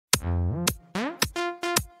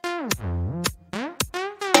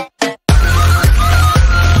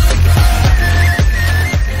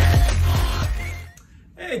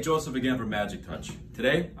Joseph again from Magic Touch.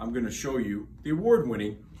 Today, I'm going to show you the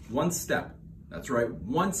award-winning one-step, that's right,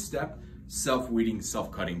 one-step self-weeding,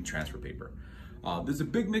 self-cutting transfer paper. There's a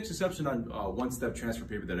big misconception on one-step transfer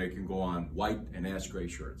paper that it can go on white and ash gray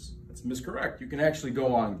shirts. That's miscorrect. You can actually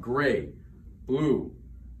go on gray, blue,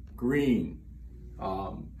 green,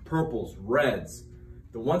 purples, reds.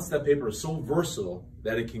 The one-step paper is so versatile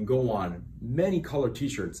that it can go on many color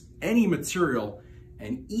t-shirts, any material,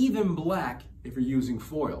 and even black if you're using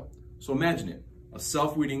foil. So imagine it, a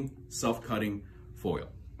self-weeding, self-cutting foil,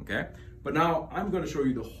 okay? But now I'm gonna show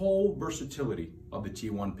you the whole versatility of the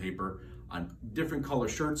T1 paper on different color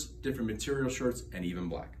shirts, different material shirts, and even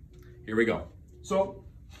black. Here we go. So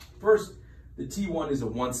first, the T1 is a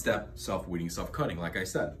one-step self-weeding, self-cutting, like I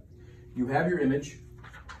said. You have your image,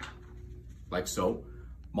 like so,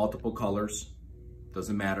 multiple colors,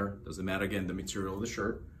 doesn't matter again, the material of the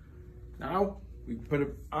shirt. Now, we put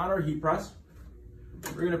it on our heat press.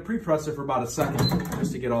 We're gonna pre-press it for about a second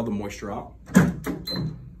just to get all the moisture out.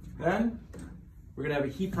 Then we're gonna have a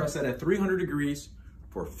heat press set at 300 degrees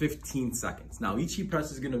for 15 seconds. Now each heat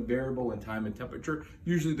press is gonna variable in time and temperature.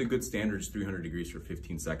 Usually the good standard is 300 degrees for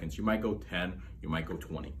 15 seconds. You might go 10, you might go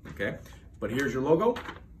 20, okay? But here's your logo.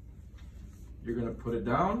 You're gonna put it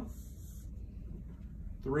down,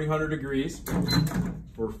 300 degrees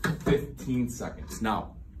for 15 seconds.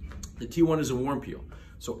 Now, the T1 is a warm peel.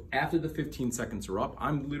 So after the 15 seconds are up,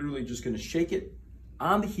 I'm literally just gonna shake it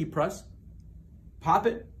on the heat press, pop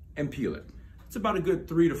it, and peel it. It's about a good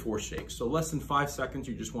 3 to 4 shakes. So less than 5 seconds,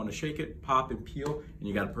 you just wanna shake it, pop and peel, and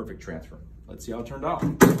you got a perfect transfer. Let's see how it turned out.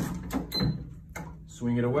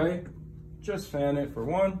 Swing it away, just fan it for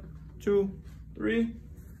 1, 2, 3,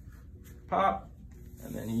 pop,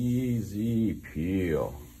 and then easy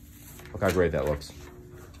peel. Look how great that looks.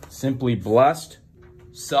 Simply blessed,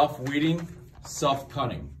 self-weeding,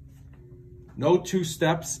 self-cutting. No 2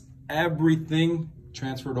 steps, everything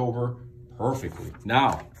transferred over perfectly.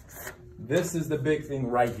 Now, this is the big thing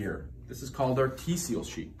right here. This is called our T-seal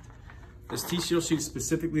sheet. This T-seal sheet is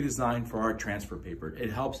specifically designed for our transfer paper.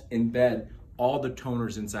 It helps embed all the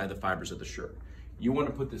toners inside the fibers of the shirt. You want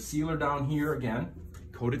to put the sealer down here again,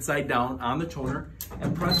 coat it side down on the toner,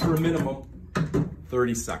 and press for a minimum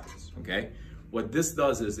 30 seconds, okay? What this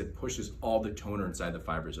does is it pushes all the toner inside the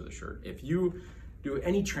fibers of the shirt. If you do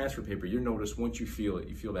any transfer paper, you'll notice once you feel it,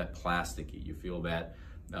 you feel that plasticky, you feel that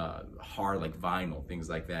hard like vinyl, things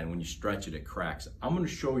like that. And when you stretch it, it cracks. I'm gonna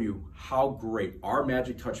show you how great our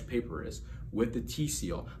Magic Touch paper is with the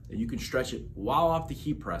T-seal, that you can stretch it while off the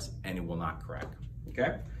heat press and it will not crack,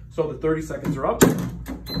 okay? So the 30 seconds are up.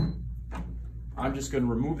 I'm just gonna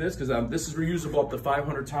remove this because this is reusable up to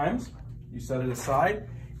 500 times. You set it aside.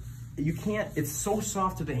 You can't, it's so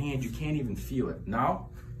soft to the hand, you can't even feel it. Now,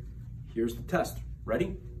 here's the test.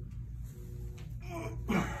 Ready?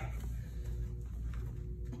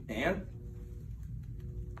 And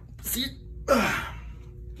see it?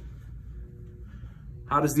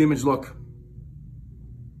 How does the image look?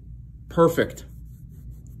 Perfect.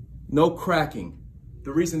 No cracking.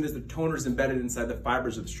 The reason is the toner is embedded inside the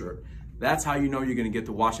fibers of the shirt. That's how you know you're gonna get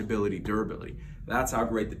the washability, durability. That's how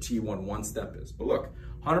great the T1 one-step is. But look,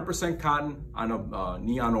 100% cotton on a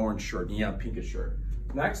neon orange shirt, neon pinkish shirt.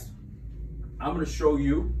 Next, I'm gonna show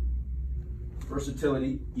you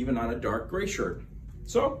versatility even on a dark gray shirt.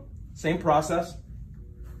 So, same process,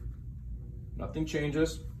 nothing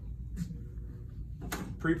changes.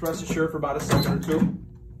 Pre-press the shirt for about a second or 2.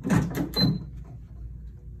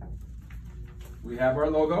 We have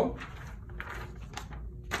our logo.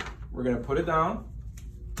 We're gonna put it down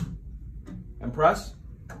and press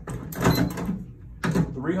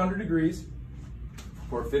 300 degrees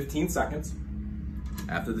for 15 seconds.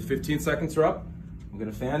 After the 15 seconds are up, I'm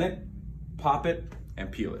gonna fan it, pop it,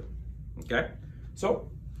 and peel it, okay?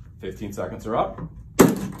 So, 15 seconds are up.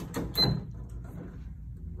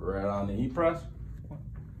 Right on the heat press.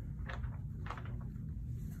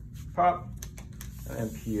 Pop,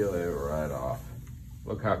 and peel it right off.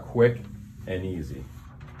 Look how quick and easy.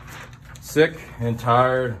 Sick and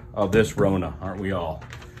tired of this Rona, aren't we all?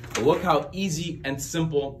 But look how easy and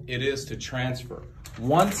simple it is to transfer.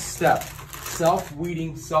 One step,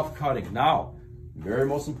 self-weeding, self-cutting. Now, very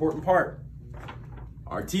most important part,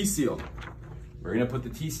 our T-seal. We're gonna put the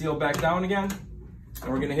T-seal back down again,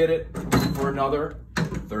 and we're gonna hit it for another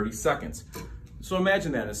 30 seconds. So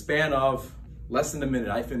imagine that, in a span of less than a minute,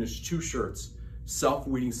 I finished 2 shirts,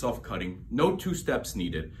 self-weeding, self-cutting, no 2 steps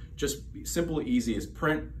needed, just simple, easy as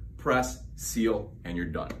print, press, seal, and you're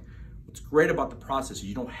done. What's great about the process is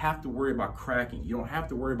you don't have to worry about cracking. You don't have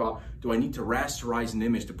to worry about, do I need to rasterize an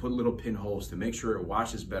image to put little pinholes to make sure it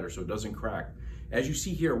washes better so it doesn't crack. As you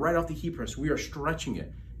see here, right off the heat press, we are stretching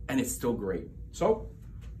it and it's still great. So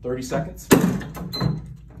 30 seconds,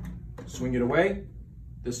 swing it away.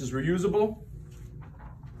 This is reusable.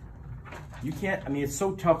 You can't, I mean, it's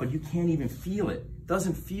so tough, but you can't even feel it. It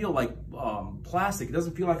doesn't feel like plastic. It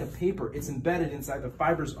doesn't feel like a paper. It's embedded inside the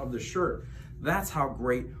fibers of the shirt. That's how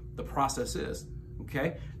great the process is,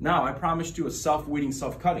 okay? Now, I promised you a self-weeding,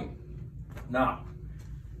 self-cutting. Now,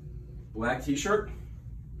 black t-shirt.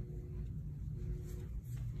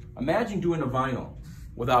 Imagine doing a vinyl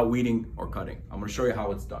without weeding or cutting. I'm gonna show you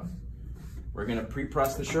how it's done. We're gonna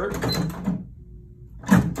pre-press the shirt.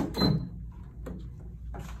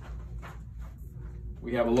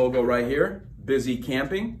 We have a logo right here, Busy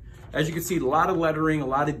Camping. As you can see, a lot of lettering, a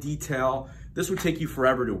lot of detail. This would take you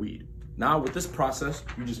forever to weed. Now with this process,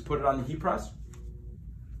 you just put it on the heat press.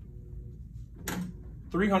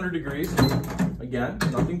 300 degrees, again,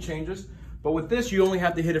 nothing changes. But with this, you only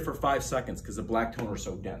have to hit it for 5 seconds because the black toner is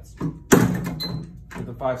so dense. With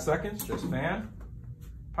the 5 seconds, just fan,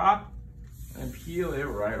 pop, and peel it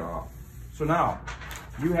right off. So now,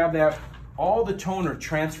 you have that, all the toner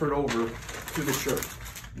transferred over to the shirt.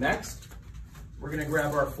 Next, we're gonna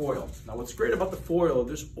grab our foil. Now what's great about the foil,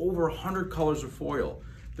 there's over 100 colors of foil.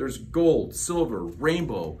 There's gold, silver,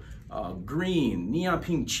 rainbow, green, neon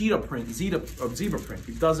pink, cheetah print, zebra print,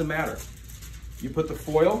 it doesn't matter. You put the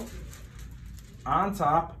foil on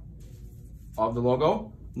top of the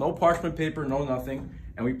logo, no parchment paper, no nothing,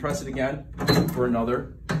 and we press it again for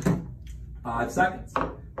another 5 seconds.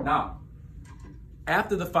 Now,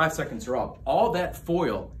 after the 5 seconds are up, all that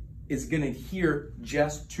foil is gonna adhere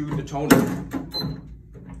just to the toner.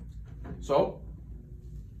 So,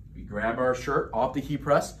 we grab our shirt off the heat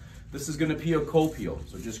press. This is gonna be a cold peel,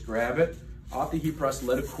 so just grab it off the heat press,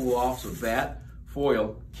 let it cool off so that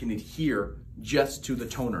foil can adhere just to the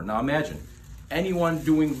toner. Now imagine, anyone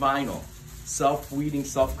doing vinyl, self-weeding,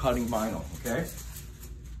 self-cutting vinyl, okay?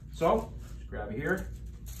 So, just grab it here.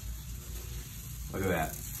 Look at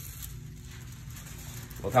that.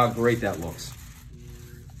 Look how great that looks.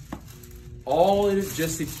 All it is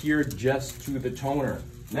just adhered just to the toner.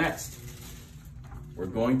 Next, we're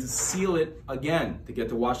going to seal it again to get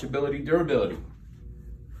the washability, durability.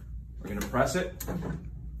 We're gonna press it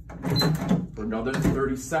for another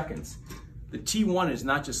 30 seconds. The T1 is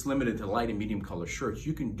not just limited to light and medium color shirts.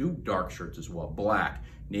 You can do dark shirts as well, black,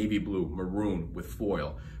 navy blue, maroon with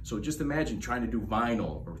foil. So just imagine trying to do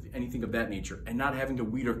vinyl or anything of that nature and not having to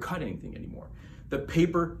weed or cut anything anymore. The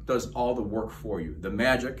paper does all the work for you. The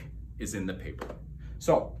magic is in the paper.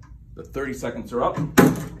 So the 30 seconds are up.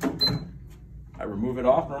 I remove it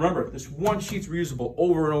off. And remember, this one sheet's reusable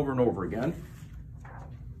over and over and over again.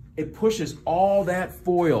 It pushes all that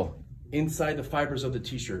foil inside the fibers of the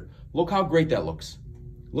t-shirt. Look how great that looks.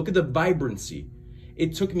 Look at the vibrancy.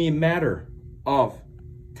 It took me a matter of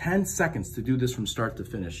 10 seconds to do this from start to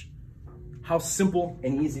finish. How simple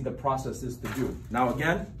and easy the process is to do. Now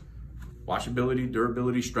again, washability,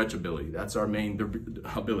 durability, stretchability. That's our main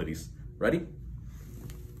abilities. Ready?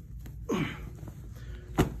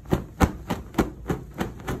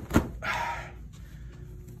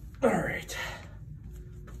 All right.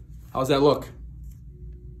 How's that look?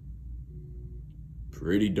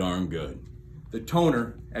 Pretty darn good. The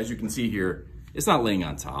toner, as you can see here, it's not laying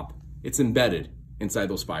on top. It's embedded inside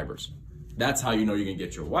those fibers. That's how you know you're gonna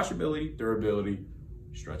get your washability, durability,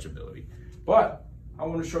 stretchability. But I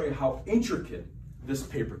wanna show you how intricate this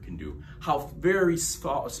paper can do, how very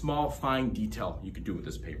small, fine detail you can do with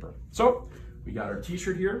this paper. So we got our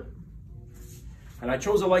t-shirt here, and I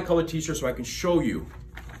chose a light colored t-shirt so I can show you.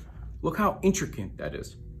 Look how intricate that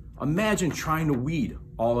is. Imagine trying to weed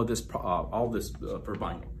all this for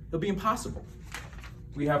vinyl. It'll be impossible.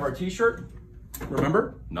 We have our t-shirt.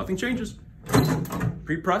 Remember, nothing changes.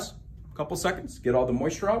 Pre-press, a couple seconds, get all the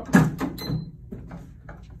moisture out.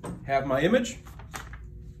 Have my image.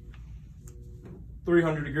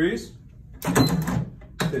 300 degrees,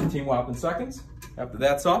 15 whopping seconds. After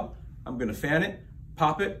that's up, I'm gonna fan it,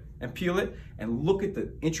 pop it, and peel it, and look at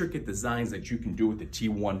the intricate designs that you can do with the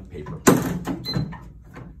T1 paper.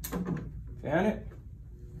 Fan it,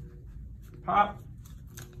 pop,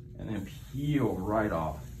 and then peel right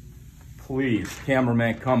off. Please,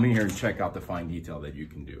 cameraman, come here and check out the fine detail that you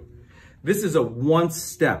can do. This is a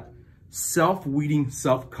one-step, self-weeding,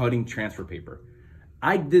 self-cutting transfer paper.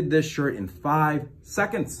 I did this shirt in 5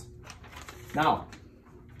 seconds. Now,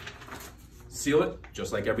 seal it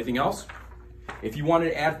just like everything else. If you wanted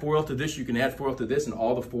to add foil to this, you can add foil to this and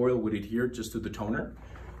all the foil would adhere just to the toner.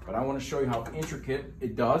 But I want to show you how intricate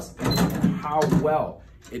it does and how well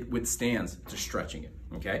it withstands to stretching it,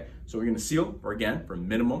 okay? So we're gonna seal, again, for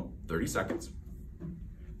minimum 30 seconds.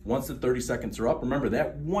 Once the 30 seconds are up, remember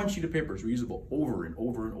that one sheet of paper is reusable over and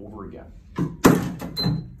over and over again.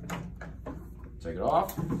 Take it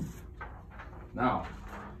off. Now,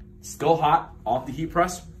 still hot off the heat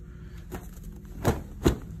press.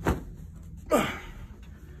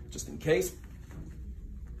 Just in case.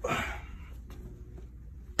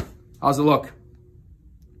 How's it look?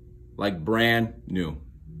 Like brand new.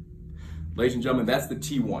 Ladies and gentlemen, that's the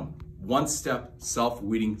T1. One-step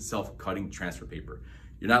self-weeding, self-cutting transfer paper.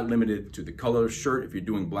 You're not limited to the color of shirt if you're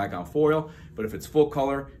doing black on foil, but if it's full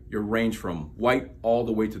color, you'll range from white all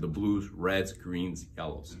the way to the blues, reds, greens,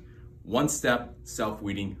 yellows. One step,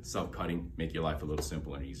 self-weeding, self-cutting, make your life a little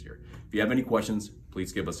simpler and easier. If you have any questions,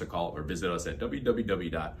 please give us a call or visit us at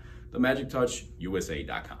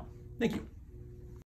www.TheMagicTouchUSA.com. Thank you.